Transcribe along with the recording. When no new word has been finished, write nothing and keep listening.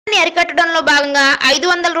అరికట్టడంలో భాగంగా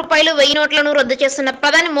 500 రూపాయలు 1000 నోట్లను రద్దు చేస్తున్న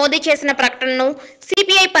ప్రధాని మోదీ చేసిన ప్రకటనను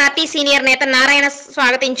సిపిఐ పార్టీ సీనియర్ నేత నారాయణ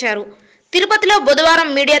స్వాగతించారు. తిరుపతిలో బుధవారం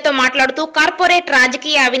మీడియాతో మాట్లాడుతూ కార్పొరేట్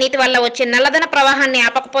రాజకీయ అవినీతి వల్ల వచ్చే నల్లధన ప్రవాహాన్ని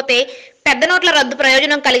ఆపకపోతే పెద్ద నోట్ల రద్దు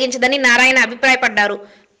ప్రయోజనం కలిగించదని నారాయణ అభిప్రాయపడ్డారు.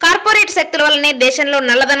 కార్పొరేట్ శక్తుల వల్లనే దేశంలో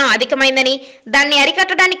నల్లధనం అధికమైందని, దాన్ని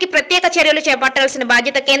అరికట్టడానికి ప్రత్యేక చర్యలు చేపట్టాల్సిన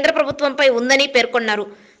బాధ్యత కేంద్ర ప్రభుత్వంపై ఉందని పేర్కొన్నారు.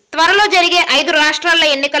 త్వరలో జరిగే 5 రాష్ట్రాల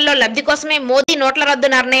ఎన్నికల్లో లబ్ధి కోసమే మోదీ నోట్ల రద్దు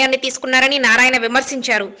నిర్ణయాన్ని తీసుకున్నారని నారాయణ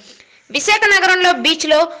విమర్శించారు. విశాఖ నగరంలో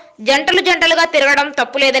బీచ్లో జంటలుగా తిరగడం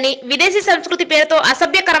తప్పులేదని, విదేశీ సంస్కృతి పేరుతో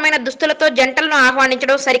అసభ్యకరమైన దుస్తులతో జంటలను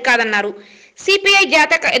ఆహ్వానించడం సరికాదన్నారు. సిపిఐ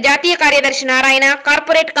జాతీయ కార్యదర్శి నారాయణ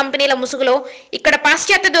కార్పొరేట్ కంపెనీల ముసుగులో ఇక్కడ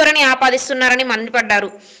పాశ్చాత్య ధోరణి ఆపాదిస్తున్నారని మండిపడ్డారు.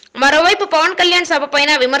 మరోవైపు పవన్ కళ్యాణ్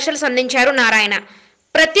సభపైన విమర్శలు సంధించారు నారాయణ.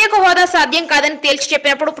 ప్రత్యేక హోదా సాధ్యం కాదని తేల్చి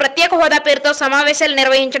చెప్పినప్పుడు ప్రత్యేక హోదా పేరుతో సమావేశాలు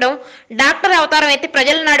నిర్వహించడం డాక్టర్ అవతారం ఎత్తి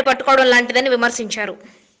ప్రజల నాడి పట్టుకోవడం లాంటిదని విమర్శించారు.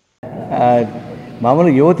 మామూలు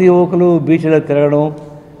యువకులు బీచ్లో తిరగడం,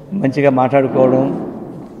 మంచిగా మాట్లాడుకోవడం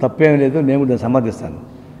తప్పేం లేదు. నేను కూడా సమర్థిస్తాను.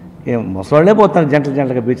 ముసలాళ్ళే పోతాను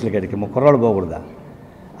జంటలుగా బీచ్ల కాడికి, కుర్రాళ్ళు పోకూడదా?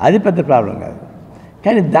 అది పెద్ద ప్రాబ్లం కాదు.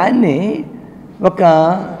 కానీ దాన్ని ఒక